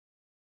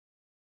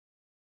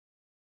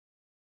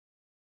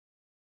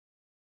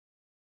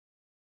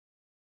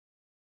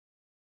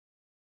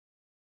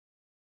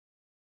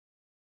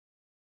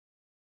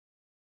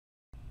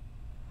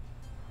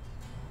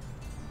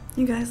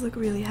You guys look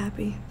really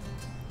happy.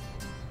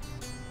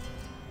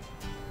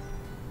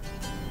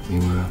 You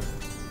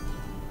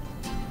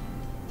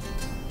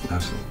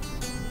Leslie.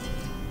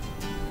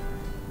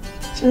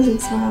 She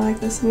doesn't smile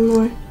like this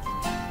anymore.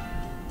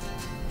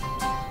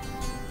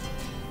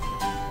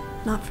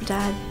 Not for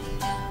Dad.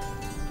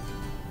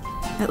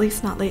 At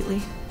least not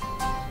lately.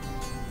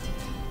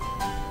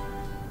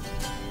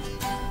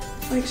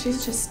 It's like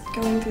she's just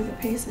going through the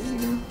paces, you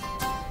know?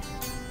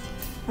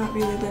 Not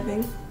really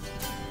living.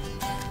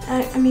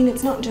 I mean,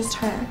 it's not just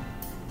her.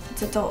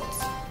 It's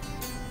adults.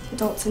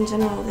 Adults in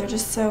general, they're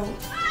just so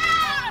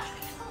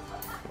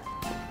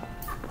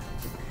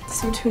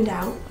tuned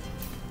out.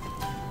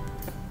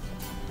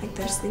 Like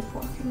they're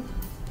sleepwalking.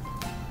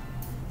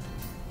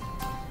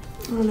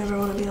 I don't ever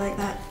want to be like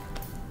that.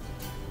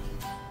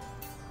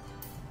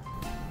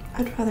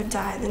 I'd rather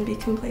die than be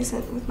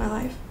complacent with my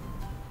life.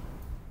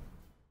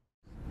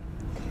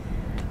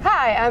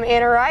 Hi, I'm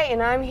Anna Wright,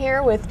 and I'm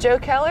here with Joe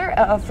Keller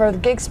for the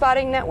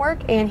GigSpotting Network,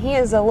 and he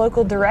is a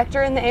local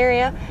director in the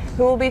area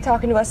who will be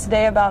talking to us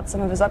today about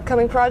some of his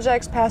upcoming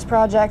projects, past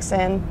projects,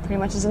 and pretty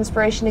much his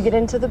inspiration to get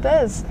into the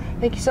biz.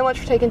 Thank you so much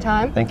for taking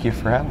time. Thank you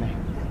for having me.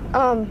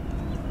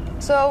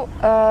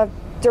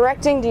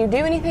 Directing, do you do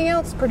anything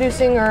else?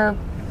 Producing or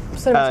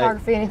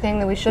cinematography, anything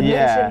that we should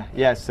mention?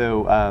 Yeah,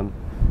 so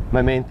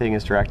my main thing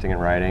is directing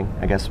and writing.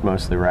 I guess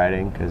mostly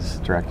writing, because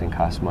directing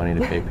costs money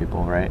to pay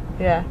people, right?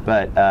 Yeah.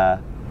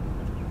 But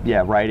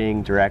yeah,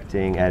 writing,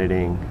 directing,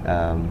 editing,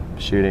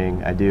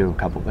 shooting. I do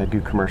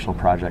commercial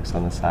projects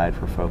on the side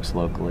for folks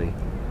locally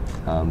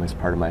as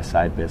part of my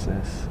side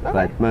business. Okay.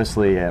 But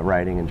mostly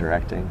writing and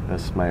directing.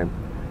 That's my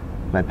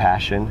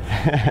passion,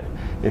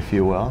 if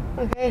you will.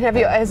 Okay, and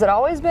has it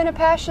always been a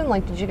passion?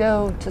 Like, did you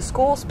go to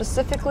school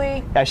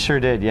specifically? I sure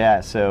did, yeah.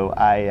 So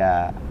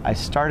I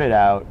started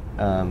out,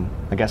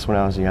 I guess when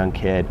I was a young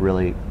kid,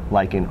 really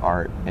liking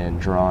art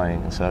and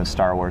drawing. And so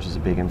Star Wars was a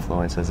big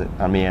influence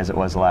on me, as it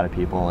was a lot of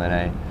people.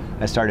 And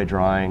I started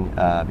drawing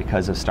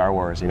because of Star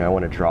Wars. You know, I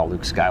wanted to draw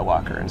Luke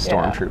Skywalker and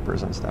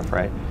stormtroopers and stuff,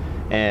 right?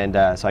 And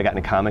so I got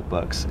into comic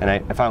books, and I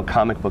found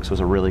comic books was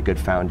a really good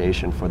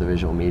foundation for the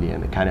visual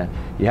medium. It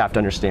you have to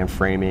understand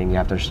framing, you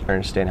have to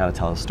understand how to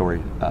tell a story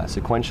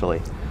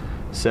sequentially.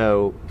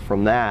 So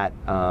from that,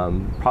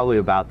 probably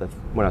about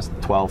when I was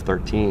 12,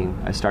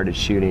 13, I started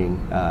shooting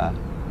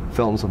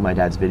films with my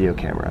dad's video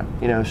camera.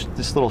 You know,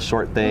 just little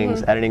short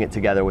things, editing it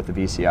together with the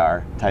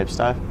VCR type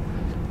stuff.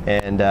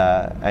 And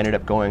I ended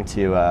up going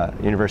to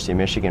University of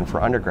Michigan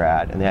for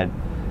undergrad, and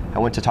I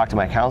went to talk to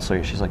my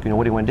counselor. She's like, you know,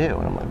 what do you want to do?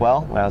 And I'm like,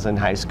 well, when I was in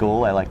high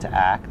school, I like to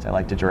act, I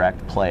like to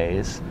direct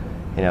plays,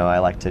 you know, I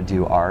like to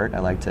do art, I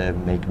like to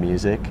make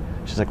music.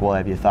 She's like, well,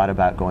 have you thought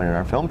about going in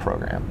our film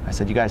program? I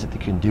said, you guys think you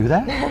can do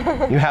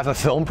that? You have a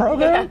film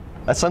program? Yeah.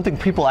 That's something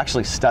people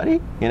actually study,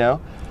 you know?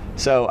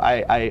 So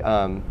I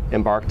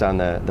embarked on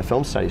the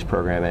film studies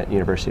program at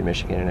University of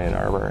Michigan in Ann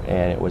Arbor,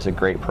 and it was a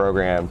great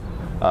program.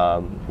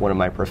 One of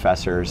my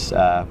professors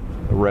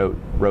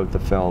wrote the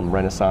film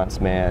Renaissance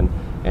Man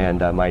and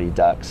Mighty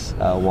Ducks.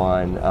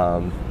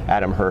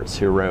 Adam Hertz,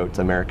 who wrote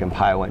American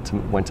Pie, went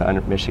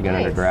to Michigan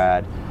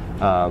undergrad.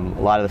 A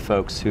lot of the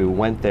folks who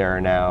went there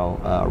are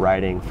now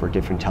writing for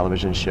different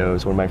television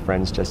shows. One of my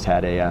friends just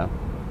had an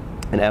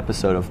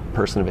episode of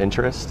Person of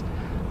Interest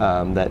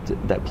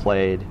that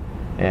played,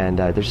 and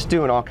they're just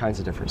doing all kinds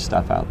of different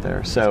stuff out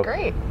there. So that's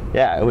great.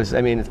 Yeah, it was.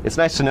 I mean, it's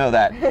nice to know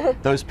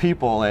that those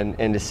people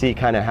and to see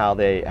kind of how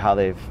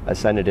they've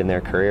ascended in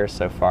their careers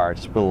so far.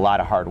 Just a lot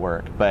of hard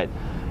work, but.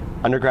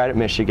 Undergrad at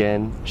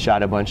Michigan,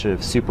 shot a bunch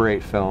of Super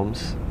 8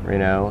 films, you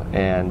know,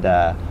 and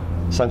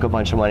sunk a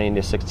bunch of money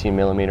into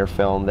 16mm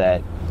film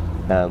that,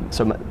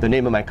 so the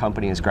name of my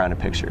company is Grounded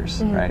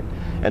Pictures, right?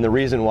 And the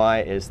reason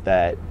why is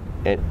that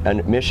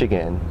in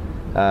Michigan,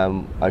 I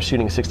was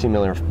shooting a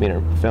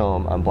 16mm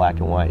film on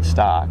black and white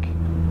stock,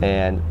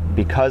 and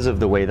because of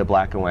the way the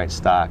black and white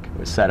stock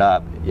was set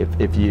up,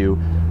 if you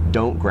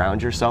don't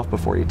ground yourself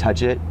before you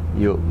touch it,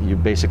 you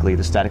basically,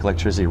 the static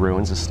electricity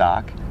ruins the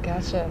stock.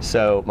 Gotcha.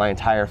 So my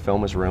entire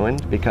film was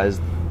ruined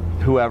because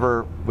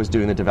whoever was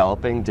doing the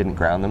developing didn't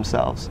ground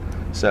themselves.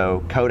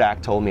 So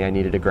Kodak told me I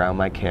needed to ground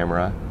my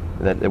camera,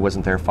 that it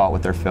wasn't their fault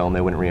with their film,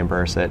 they wouldn't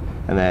reimburse it.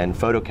 And then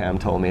Photochem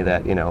told me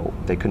that, you know,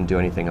 they couldn't do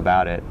anything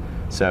about it.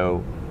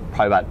 So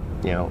probably about,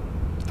 you know,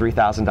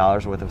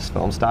 $3,000 worth of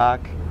film stock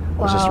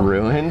was just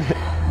ruined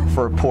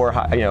for a poor,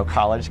 you know,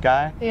 college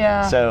guy.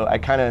 Yeah. So I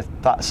kind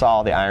of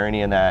saw the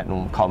irony in that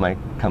and called my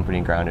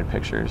company Grounded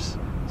Pictures.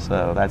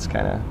 So that's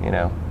kind of, you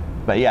know.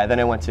 But yeah, then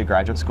I went to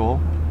graduate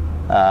school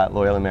at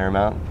Loyola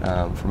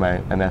Marymount for my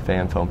MFA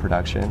in film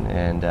production,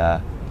 and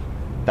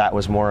that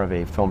was more of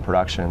a film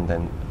production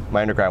than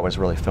my undergrad was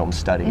really film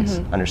studies,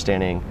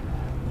 understanding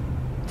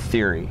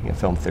theory, you know,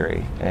 film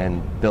theory,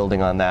 and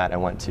building on that. I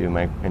went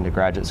into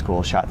graduate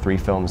school, shot 3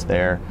 films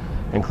there,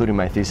 including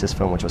my thesis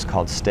film, which was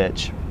called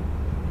Stitch.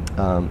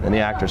 And the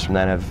actors from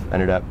that have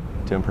ended up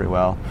doing pretty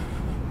well.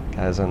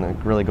 Guy's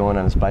really going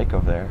on his bike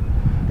over there.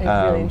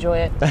 I really enjoy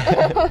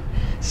it.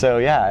 So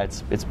yeah,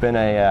 it's been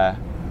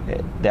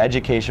the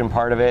education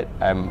part of it.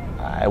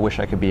 I wish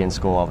I could be in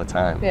school all the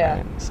time. Yeah.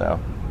 Right? So.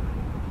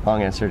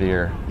 long answer to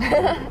your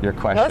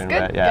question. That's good.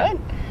 But yeah.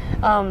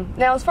 Good.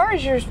 Now, as far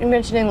as you're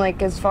mentioning,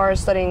 like as far as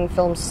studying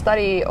film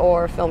study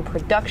or film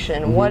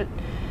production, what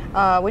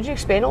would you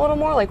expand a little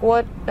more? Like,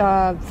 what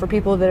for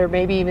people that are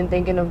maybe even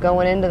thinking of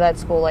going into that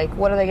school? Like,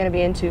 what are they going to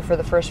be into for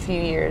the first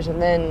few years,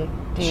 and then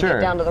do you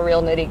get down to the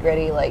real nitty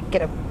gritty, like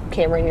get a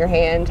camera in your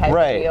hand type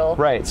of deal?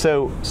 Right.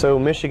 So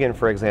Michigan,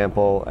 for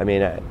example, I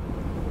mean,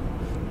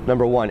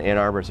 number one, Ann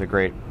Arbor is a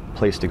great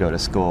place to go to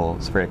school.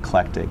 It's a very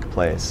eclectic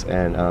place,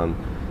 and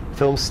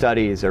film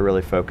studies are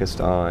really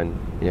focused on,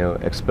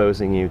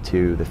 exposing you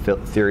to the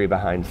theory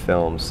behind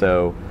film.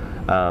 So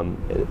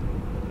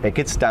it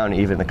gets down to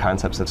even the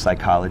concepts of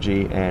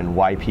psychology and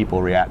why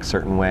people react a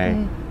certain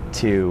way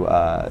to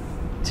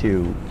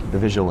the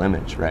visual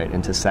image, right,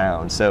 and to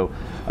sound. So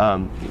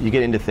you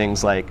get into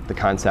things like the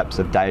concepts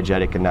of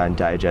diegetic and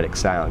non-diegetic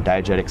sound.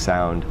 Diegetic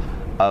sound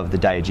of the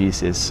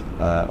diegesis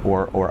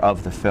or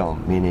of the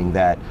film, meaning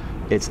that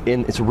it's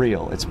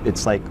real.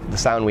 It's like the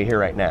sound we hear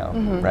right now,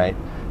 right?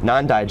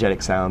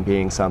 Non-diegetic sound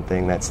being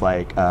something that's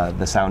like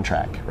the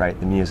soundtrack, right,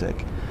 the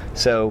music.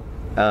 So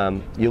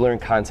you learn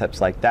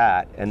concepts like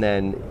that, and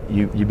then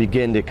you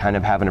begin to kind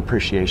of have an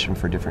appreciation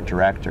for different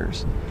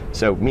directors.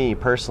 So me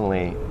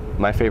personally,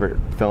 my favorite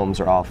films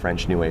are all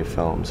French New Wave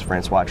films.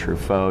 Francois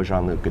Truffaut,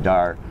 Jean-Luc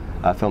Godard,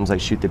 films like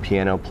Shoot the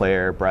Piano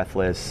Player,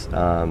 Breathless,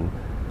 Band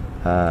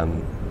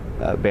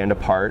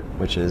Apart,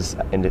 which is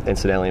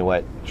incidentally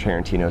what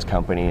Tarantino's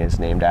company is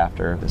named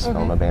after, this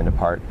film, A Band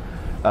Apart,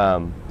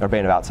 or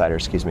Band of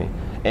Outsiders, excuse me.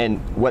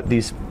 And what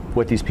these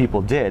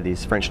people did,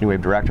 these French New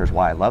Wave directors,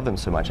 why I love them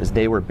so much, is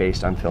they were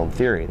based on film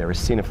theory. They were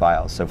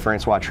cinephiles. So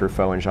Francois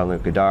Truffaut and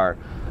Jean-Luc Godard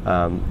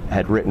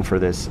had written for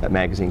this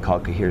magazine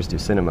called Cahiers du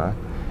Cinéma,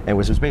 and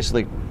was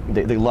basically,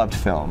 they loved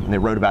film, and they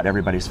wrote about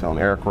everybody's film.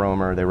 Eric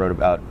Romer, they wrote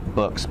about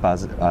books,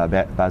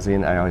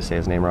 Bazin, I always say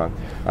his name wrong,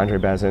 Andre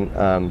Bazin.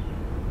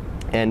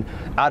 And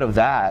out of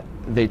that,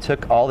 they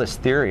took all this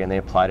theory and they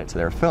applied it to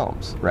their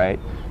films, right?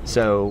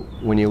 So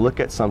when you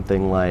look at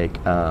something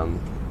like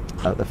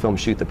the film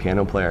Shoot the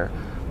Piano Player,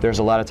 there's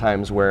a lot of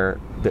times where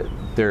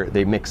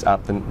they mix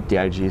up the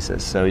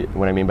diegesis. So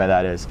what I mean by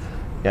that is,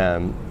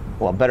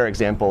 well, a better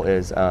example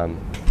is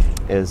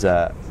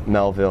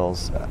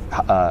Melville's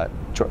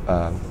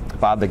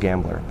Bob the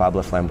Gambler, Bob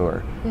Le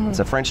Flambeur. It's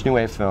a French New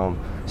Wave film.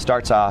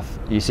 Starts off,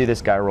 you see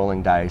this guy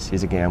rolling dice,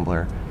 he's a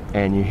gambler,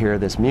 and you hear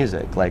this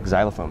music, like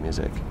xylophone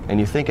music, and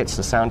you think it's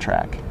the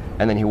soundtrack.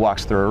 And then he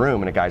walks through a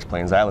room and a guy's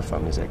playing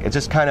xylophone music. It's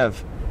just kind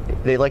of,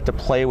 they like to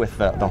play with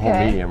the whole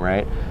medium,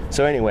 right?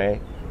 So anyway,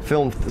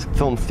 film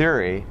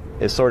theory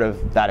is sort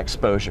of that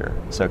exposure.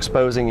 So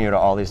exposing you to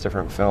all these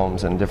different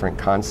films and different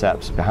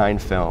concepts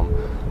behind film,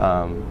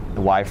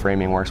 why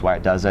framing works, why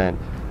it doesn't,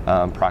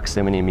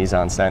 proximity,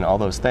 mise-en-scène, all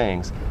those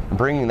things. And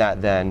bringing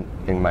that then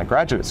in my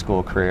graduate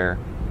school career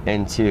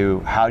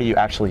into how do you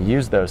actually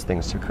use those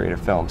things to create a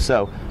film.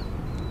 So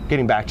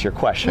getting back to your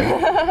question,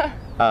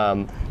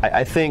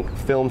 I think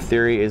film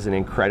theory is an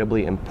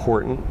incredibly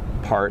important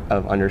part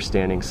of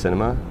understanding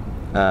cinema.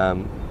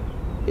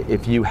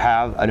 If you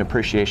have an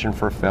appreciation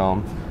for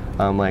film,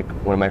 like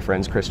one of my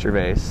friends, Chris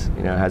Gervais,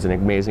 has an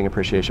amazing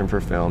appreciation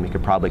for film. You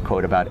could probably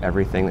quote about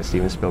everything that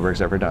Steven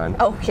Spielberg's ever done.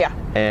 Oh yeah.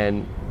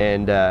 And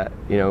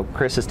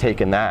Chris has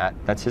taken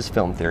that's his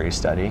film theory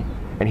study,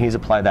 and he's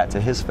applied that to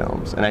his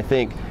films. And I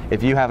think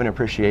if you have an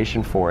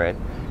appreciation for it,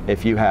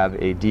 if you have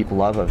a deep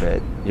love of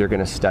it, you're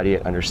going to study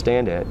it,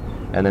 understand it,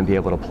 and then be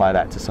able to apply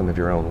that to some of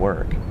your own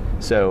work.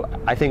 So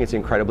I think it's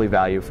incredibly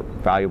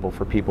valuable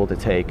for people to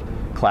take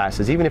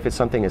classes, even if it's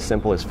something as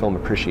simple as film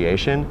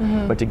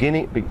appreciation, but to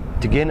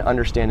begin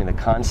understanding the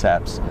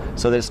concepts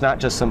so that it's not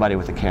just somebody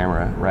with a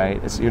camera,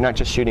 right? You're not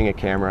just shooting a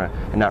camera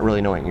and not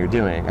really knowing what you're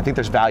doing. I think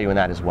there's value in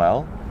that as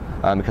well,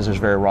 because there's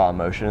very raw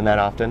emotion in that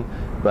often.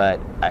 But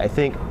I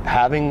think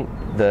having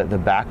the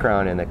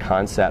background and the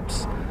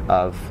concepts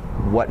of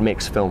what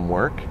makes film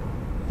work,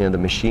 the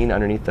machine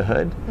underneath the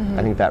hood,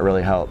 I think that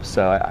really helps.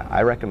 So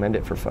I recommend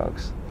it for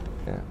folks.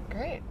 Yeah.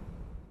 Great.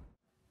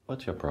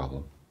 What's your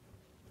problem?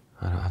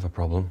 I don't have a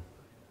problem.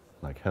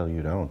 Like hell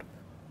you don't.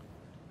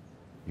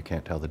 You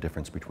can't tell the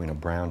difference between a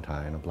brown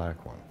tie and a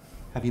black one.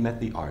 Have you met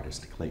the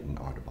artist, Clayton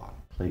Artaban?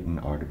 Clayton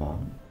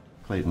Artaban?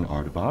 Clayton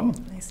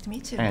Artaban. Nice to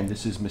meet you. And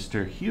this is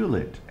Mr.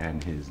 Hewlett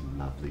and his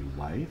lovely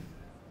wife.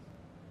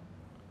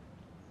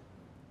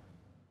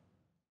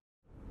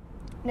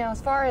 Now,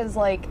 as far as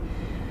like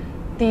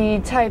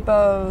the type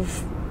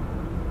of,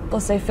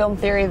 let's say, film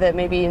theory that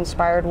maybe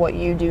inspired what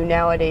you do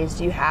nowadays,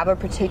 do you have a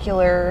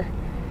particular,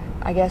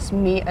 I guess,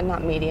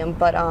 not medium,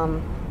 but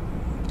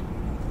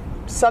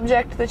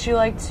subject that you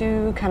like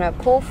to kind of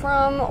pull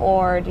from,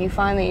 or do you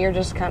find that you're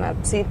just kind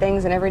of see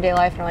things in everyday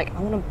life and you're like,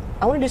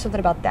 I want to do something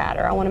about that,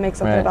 or I want to make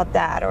something about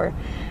that, or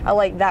I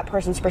like that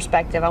person's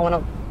perspective, I want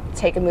to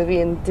take a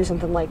movie and do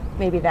something like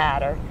maybe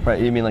that, or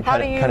you mean like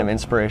kind of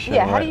inspiration?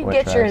 Yeah, how do you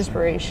get your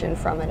inspiration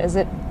from it? Is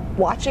it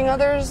watching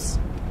others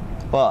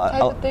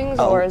type of things,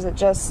 or is it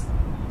just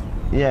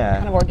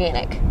kind of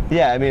organic?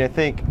 Yeah, I mean, I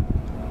think,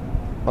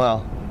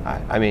 well,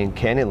 I mean,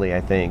 candidly,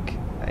 I think,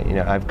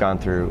 I've gone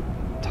through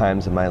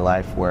times in my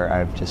life where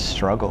I've just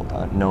struggled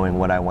on knowing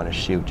what I want to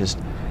shoot.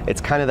 It's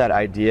kind of that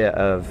idea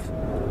of,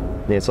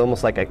 it's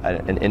almost like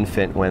an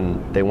infant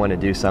when they want to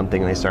do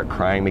something and they start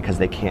crying because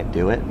they can't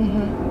do it.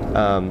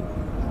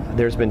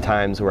 There's been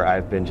times where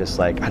I've been just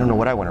like, I don't know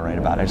what I want to write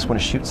about. I just want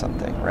to shoot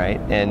something, right?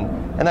 And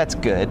that's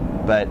good,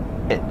 but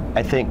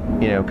I think,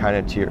 kind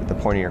of to the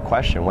point of your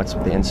question, what's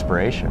the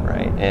inspiration,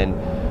 right? And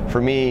for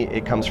me,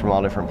 it comes from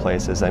all different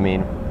places. I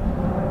mean,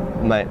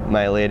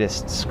 my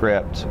latest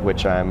script,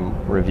 which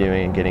I'm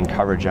reviewing and getting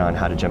coverage on,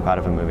 How to Jump Out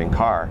of a Moving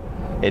Car,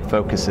 it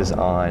focuses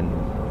on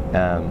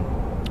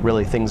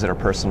really things that are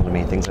personal to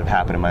me, things that have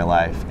happened in my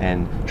life,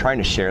 and trying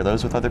to share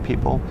those with other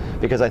people.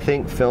 Because I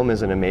think film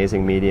is an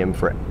amazing medium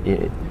for,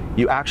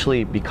 you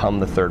actually become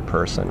the third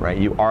person, right?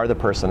 You are the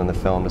person in the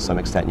film to some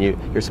extent.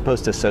 You're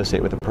supposed to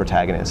associate with the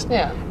protagonist.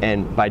 Yeah.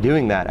 And by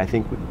doing that, I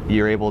think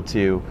you're able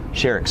to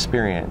share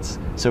experience.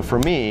 So for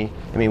me,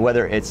 I mean,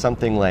 whether it's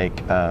something like,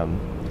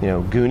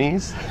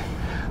 Goonies,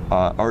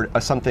 or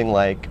something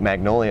like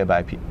Magnolia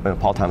by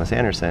Paul Thomas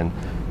Anderson,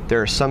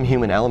 there's some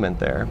human element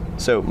there.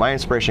 So my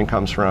inspiration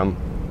comes from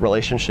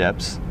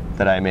relationships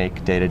that I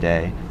make day to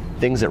day,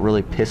 things that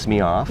really piss me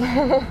off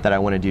that I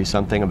want to do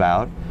something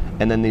about,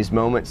 and then these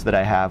moments that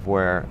I have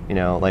where,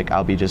 like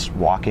I'll be just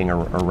walking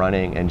or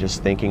running and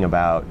just thinking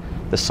about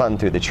the sun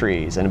through the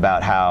trees and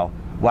about how,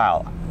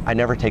 wow, I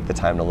never take the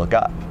time to look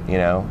up,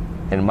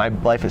 and my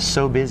life is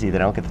so busy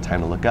that I don't get the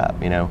time to look up,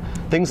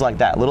 Things like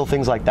that, little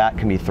things like that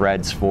can be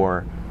threads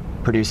for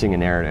producing a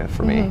narrative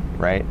for me,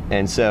 right?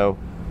 And so,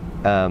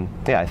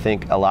 I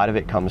think a lot of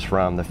it comes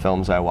from the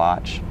films I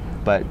watch,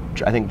 but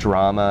I think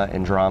drama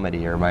and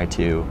dramedy are my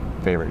two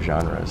favorite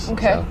genres.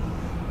 Okay. So.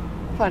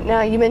 Fun.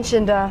 Now, you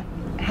mentioned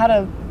how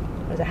to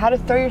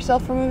throw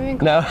yourself from a moving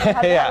car?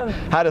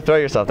 How to throw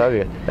yourself, that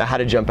would be good. Now, how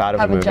to jump out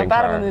of a moving car. How to jump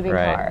out of a moving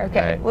car,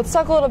 okay. Right. Let's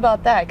talk a little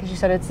about that, because you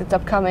said it's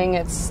upcoming,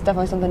 it's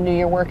definitely something new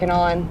you're working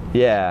on.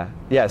 Yeah,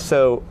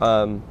 so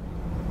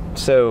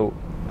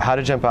How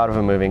to Jump Out of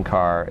a Moving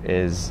Car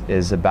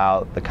is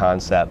about the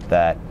concept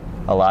that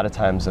a lot of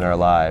times in our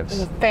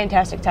lives... It's a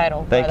fantastic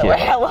title, by the way.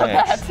 I love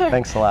that.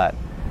 Thanks a lot.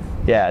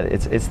 Yeah,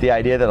 it's the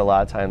idea that a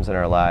lot of times in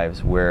our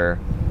lives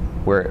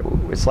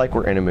it's like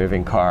we're in a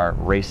moving car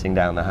racing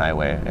down the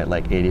highway at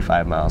like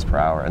 85 miles per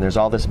hour, and there's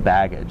all this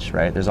baggage,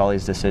 right? There's all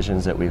these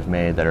decisions that we've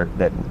made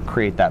that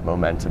create that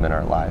momentum in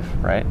our life,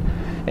 right?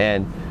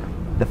 And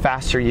the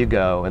faster you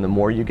go and the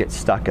more you get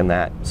stuck in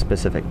that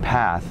specific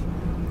path,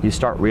 you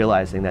start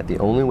realizing that the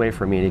only way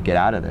for me to get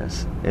out of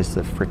this is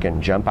to freaking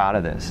jump out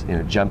of this,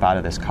 jump out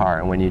of this car.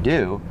 And when you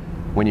do,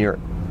 when you're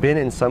been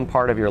in some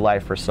part of your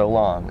life for so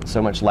long, and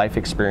so much life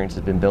experience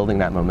has been building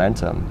that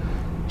momentum,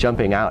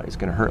 jumping out is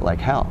going to hurt like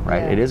hell,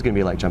 right? Yeah. It is going to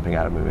be like jumping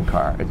out of a moving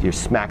car. If you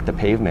smack the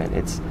pavement,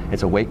 it's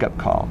a wake-up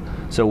call.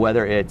 So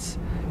whether it's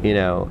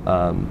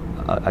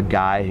a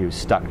guy who's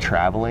stuck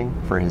traveling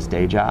for his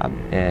day job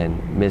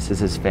and misses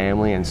his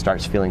family and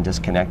starts feeling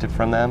disconnected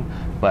from them,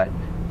 but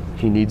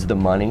he needs the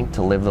money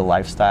to live the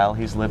lifestyle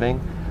he's living,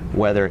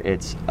 whether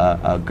it's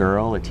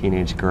a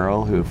teenage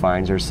girl who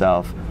finds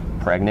herself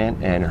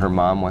pregnant and her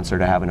mom wants her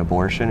to have an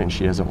abortion and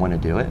she doesn't want to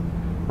do it,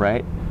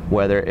 right?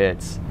 Whether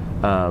it's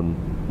a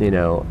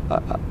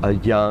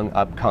young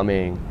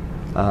upcoming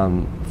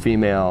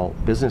female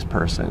business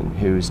person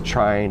who's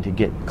trying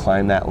to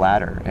climb that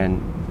ladder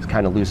and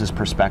kind of loses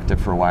perspective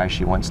for why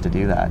she wants to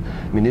do that.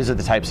 I mean, these are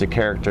the types of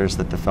characters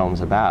that the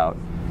film's about.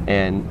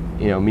 And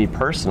me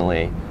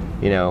personally,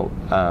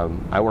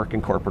 I work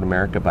in corporate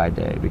America by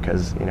day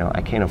because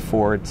I can't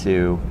afford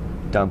to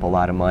dump a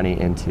lot of money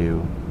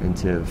into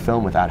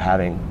film without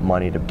having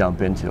money to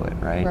dump into it,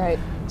 right? Right.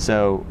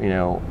 So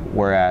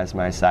whereas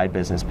my side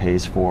business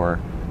pays for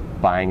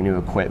buying new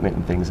equipment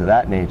and things of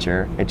that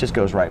nature, it just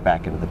goes right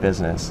back into the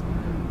business.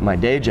 My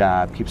day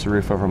job keeps a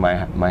roof over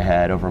my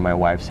head, over my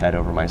wife's head,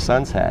 over my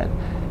son's head.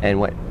 And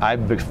what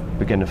I've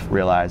begun to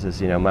realize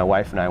is, my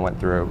wife and I went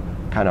through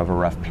kind of a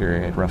rough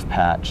period, rough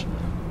patch.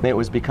 And it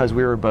was because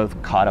we were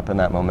both caught up in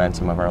that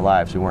momentum of our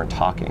lives. We weren't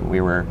talking. We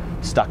were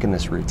stuck in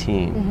this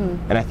routine.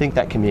 Mm-hmm. And I think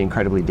that can be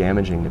incredibly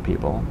damaging to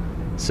people.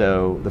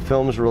 So the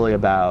film's really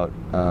about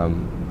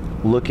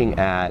looking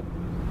at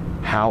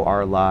how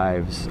our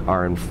lives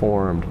are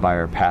informed by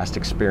our past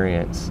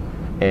experience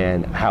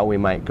and how we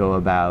might go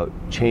about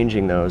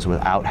changing those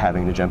without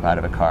having to jump out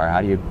of a car.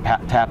 How do you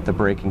tap the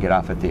brake and get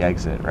off at the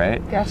exit,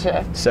 right?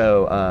 Gotcha.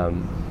 So,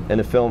 and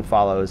the film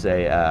follows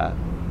the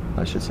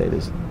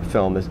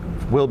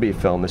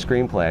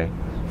screenplay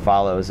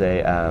follows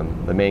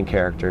the main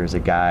character is a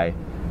guy,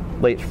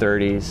 late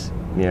 30s,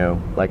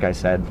 like I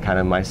said, kind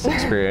of my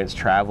experience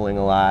traveling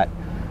a lot,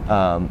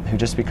 who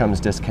just becomes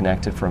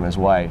disconnected from his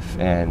wife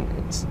and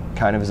it's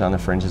kind of is on the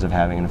fringes of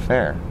having an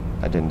affair.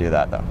 I didn't do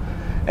that though.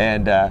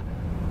 And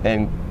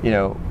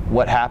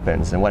what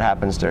happens? And what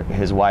happens to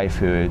his wife,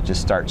 who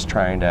just starts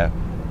trying to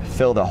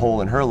fill the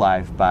hole in her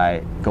life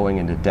by going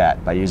into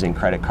debt, by using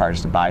credit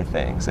cards to buy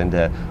things and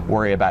to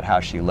worry about how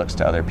she looks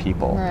to other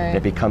people. Right.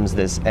 It becomes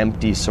this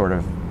empty sort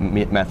of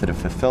method of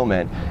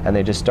fulfillment, and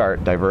they just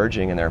start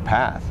diverging in their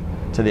path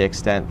to the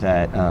extent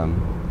that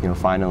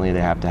finally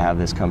they have to have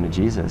this come to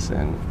Jesus,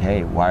 and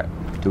hey, why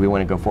do we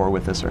want to go forward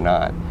with this or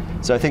not?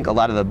 So I think a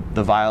lot of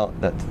the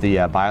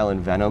bile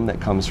and venom that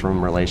comes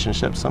from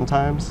relationships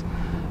sometimes,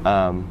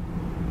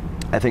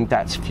 I think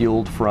that's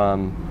fueled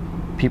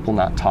from people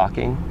not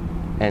talking.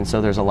 And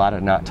so there's a lot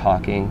of not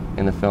talking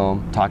in the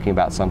film, talking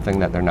about something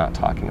that they're not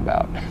talking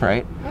about,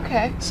 right?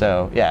 Okay.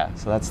 So yeah,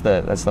 so that's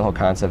the whole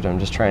concept. I'm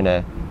just trying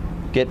to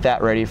get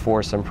that ready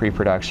for some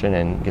pre-production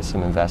and get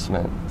some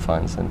investment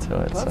funds into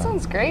it. Well, that so,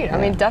 sounds great. yeah. I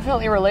mean,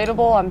 definitely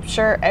relatable. I'm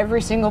sure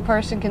every single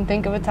person can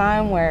think of a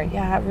time where,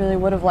 yeah, I really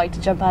would have liked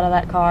to jump out of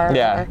that car.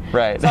 Yeah, or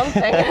right.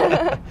 something.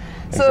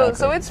 Exactly.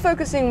 So it's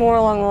focusing more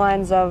along the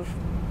lines of,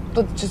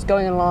 just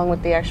going along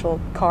with the actual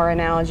car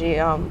analogy.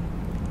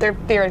 They're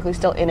theoretically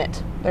still in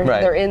it. They're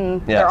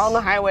Yes. on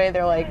the highway.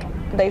 They're like,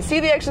 they see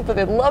the exit that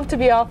they'd love to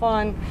be off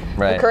on.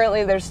 Right. But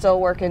currently, they're still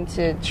working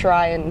to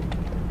try and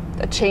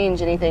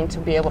change anything to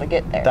be able to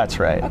get there. That's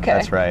right. Okay.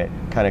 That's right.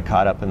 Kind of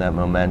caught up in that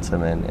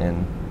momentum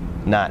and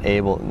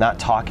not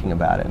talking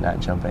about it,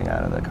 not jumping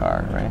out of the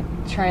car, right?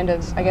 Trying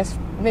to, I guess,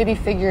 maybe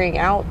figuring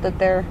out that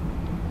they're.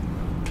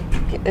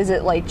 Is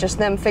it like just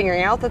them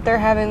figuring out that they're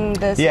having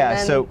this? Yeah. And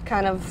then So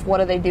kind of what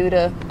do they do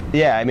to?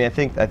 Yeah. I mean, I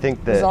think that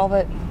resolve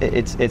it.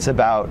 It's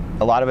about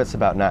a lot of it's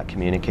about not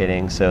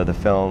communicating. So the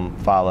film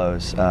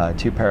follows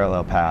two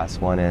parallel paths.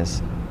 One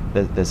is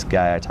this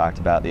guy I talked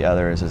about. The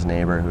other is his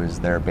neighbor, who's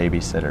their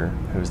babysitter,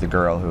 who's the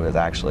girl who is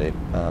actually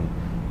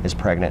is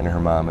pregnant, and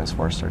her mom has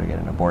forced her to get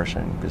an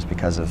abortion just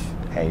because of,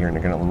 hey, you're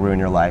going to ruin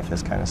your life,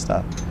 this kind of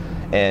stuff.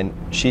 And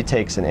she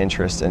takes an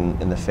interest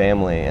in the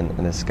family, and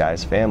in this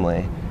guy's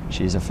family.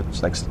 She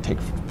likes to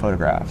take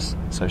photographs,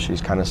 so she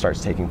kind of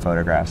starts taking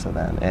photographs of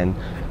them. And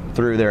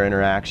through their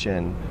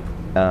interaction,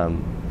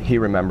 he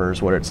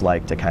remembers what it's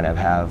like to kind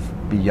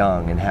of be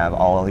young and have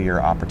all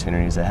your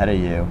opportunities ahead of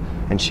you,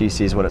 and she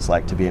sees what it's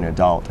like to be an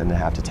adult and to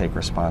have to take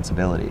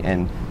responsibility.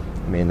 And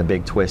I mean, the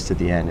big twist at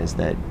the end is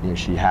that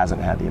she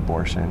hasn't had the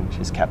abortion;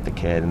 she's kept the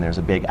kid, and there's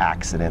a big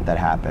accident that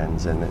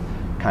happens, and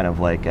kind of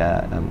like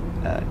a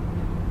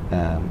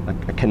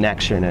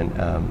connection and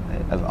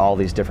of all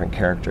these different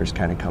characters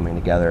kind of coming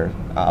together,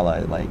 a la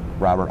like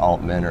Robert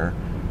Altman or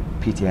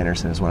P.T.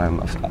 Anderson is what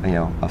I'm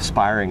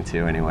aspiring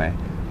to anyway.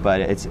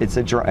 But it's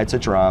a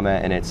drama,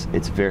 and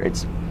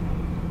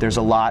there's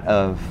a lot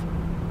of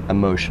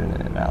emotion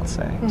in it, I'll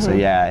say. Mm-hmm. So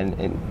yeah,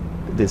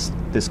 and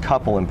this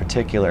couple in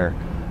particular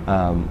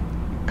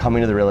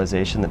coming to the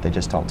realization that they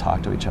just don't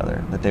talk to each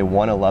other, that they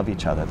want to love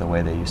each other the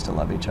way they used to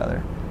love each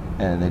other,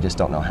 and they just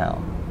don't know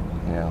how.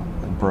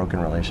 A broken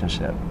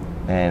relationship.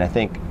 And I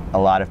think a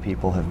lot of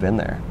people have been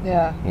there.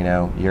 Yeah.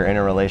 You're in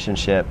a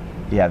relationship,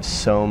 you have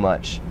so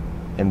much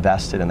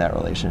invested in that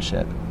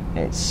relationship, and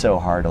it's so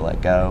hard to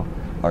let go,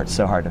 or it's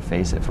so hard to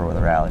face it for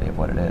the reality of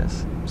what it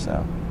is.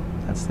 So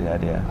that's the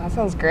idea. That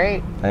sounds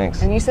great.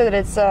 Thanks. And you said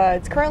that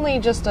it's currently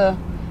just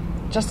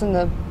in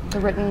the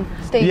written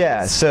stages.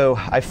 Yeah, so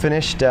I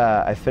finished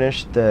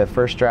the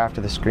first draft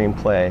of the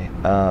screenplay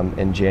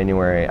in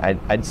January.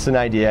 It's an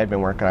idea I'd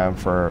been working on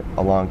for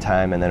a long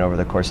time, and then over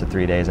the course of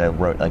 3 days, I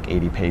wrote like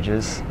 80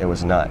 pages. It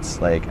was nuts.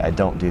 Like, I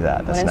don't do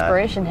that. That's when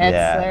inspiration hits,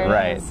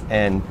 there it is.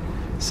 And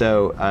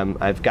so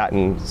I've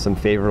gotten some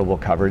favorable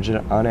coverage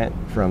on it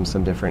from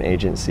some different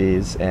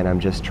agencies, and I'm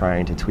just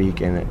trying to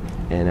tweak and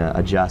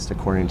adjust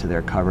according to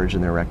their coverage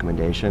and their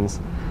recommendations.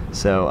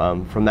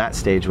 So from that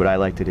stage, what I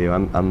like to do,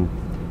 I'm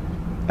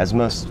as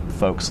most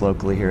folks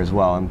locally here as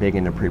well, I'm big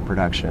into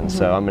pre-production. Mm-hmm.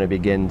 So I'm going to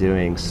begin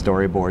doing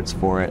storyboards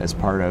for it as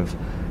part of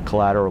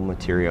collateral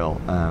material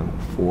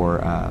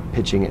for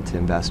pitching it to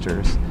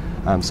investors.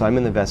 So I'm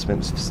in the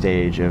investment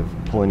stage of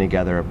pulling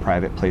together a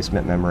private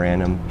placement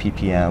memorandum,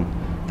 PPM,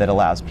 that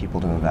allows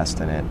people to invest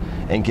in it.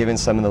 And given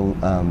some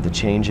of the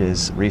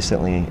changes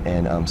recently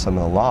in some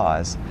of the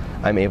laws,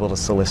 I'm able to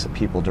solicit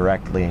people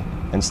directly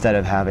instead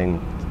of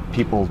having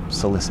people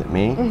solicit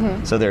me.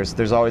 Mm-hmm. So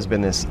there's always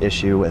been this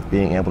issue with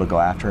being able to go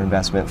after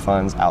investment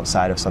funds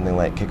outside of something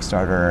like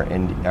Kickstarter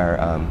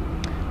or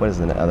what is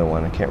the other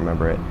one? I can't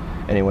remember it.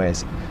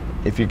 Anyways,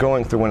 if you're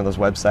going through one of those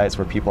websites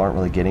where people aren't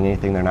really getting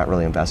anything, they're not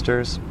really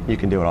investors, you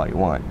can do it all you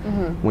want.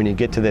 Mm-hmm. When you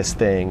get to this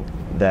thing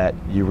that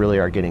you really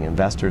are getting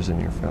investors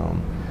in your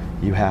film,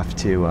 you have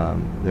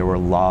to, there were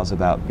laws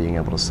about being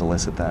able to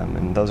solicit them,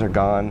 and those are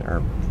gone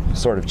or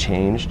sort of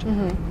changed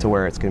to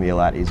where it's going to be a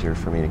lot easier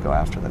for me to go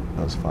after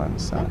those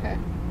funds. So. Okay,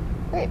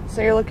 great.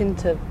 So you're looking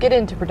to get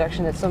into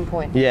production at some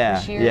point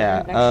this year,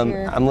 next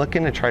year? I'm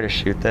looking to try to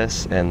shoot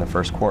this in the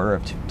first quarter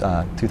of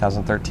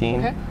 2013.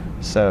 Okay.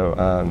 So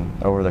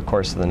over the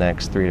course of the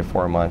next 3 to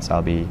 4 months,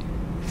 I'll be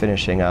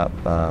finishing up,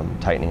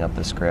 tightening up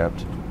the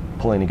script,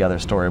 pulling together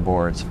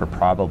storyboards for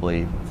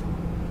probably,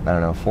 I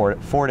don't know,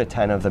 4 to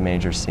 10 of the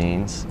major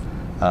scenes,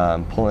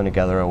 pulling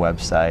together a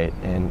website,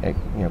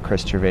 and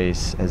Chris Gervais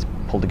has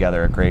pulled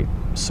together a great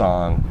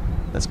song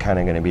that's kind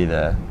of going to be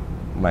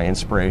my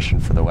inspiration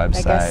for the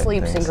website. I guess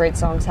sleeps and great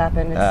songs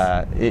happen.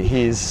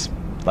 He's,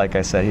 like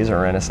I said, he's a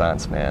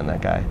Renaissance man,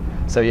 that guy.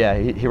 So yeah,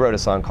 he wrote a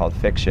song called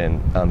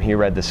Fiction. He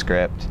read the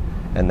script,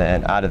 and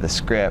then out of the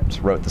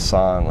script wrote the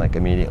song like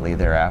immediately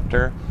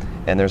thereafter.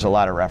 And there's a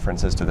lot of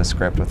references to the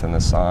script within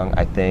the song,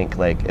 I think,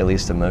 like at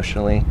least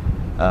emotionally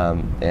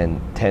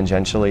and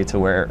tangentially to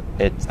where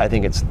I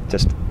think it's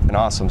just an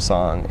awesome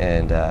song,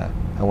 and I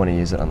want to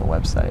use it on the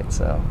website,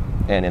 so,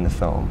 and in the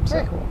film.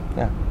 Very so, cool.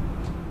 Yeah.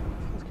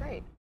 That's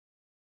great.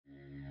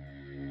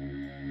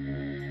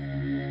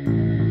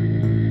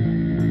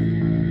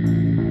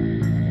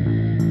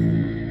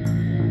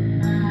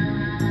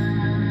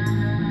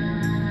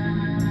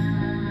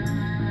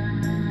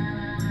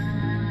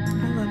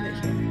 I love it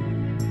here.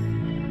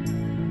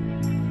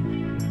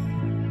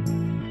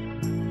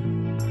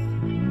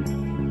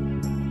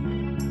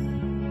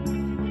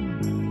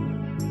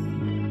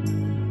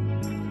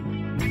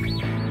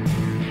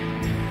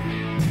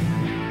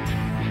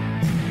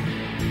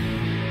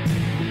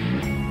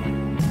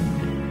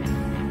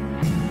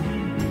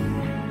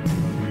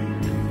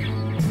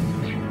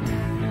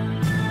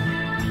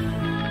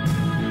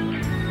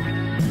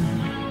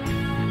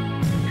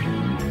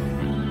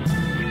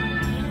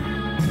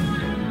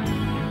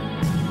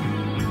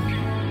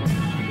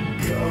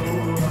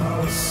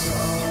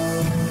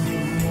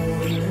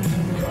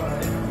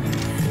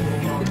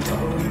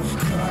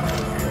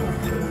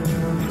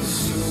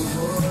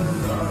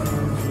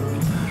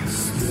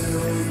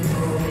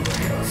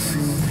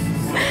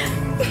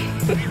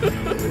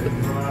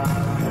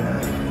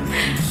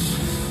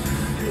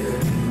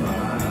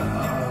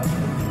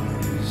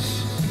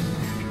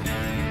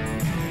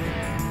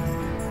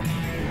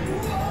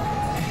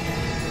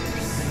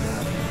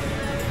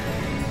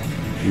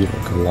 You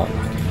look a lot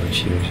like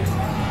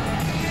emoji.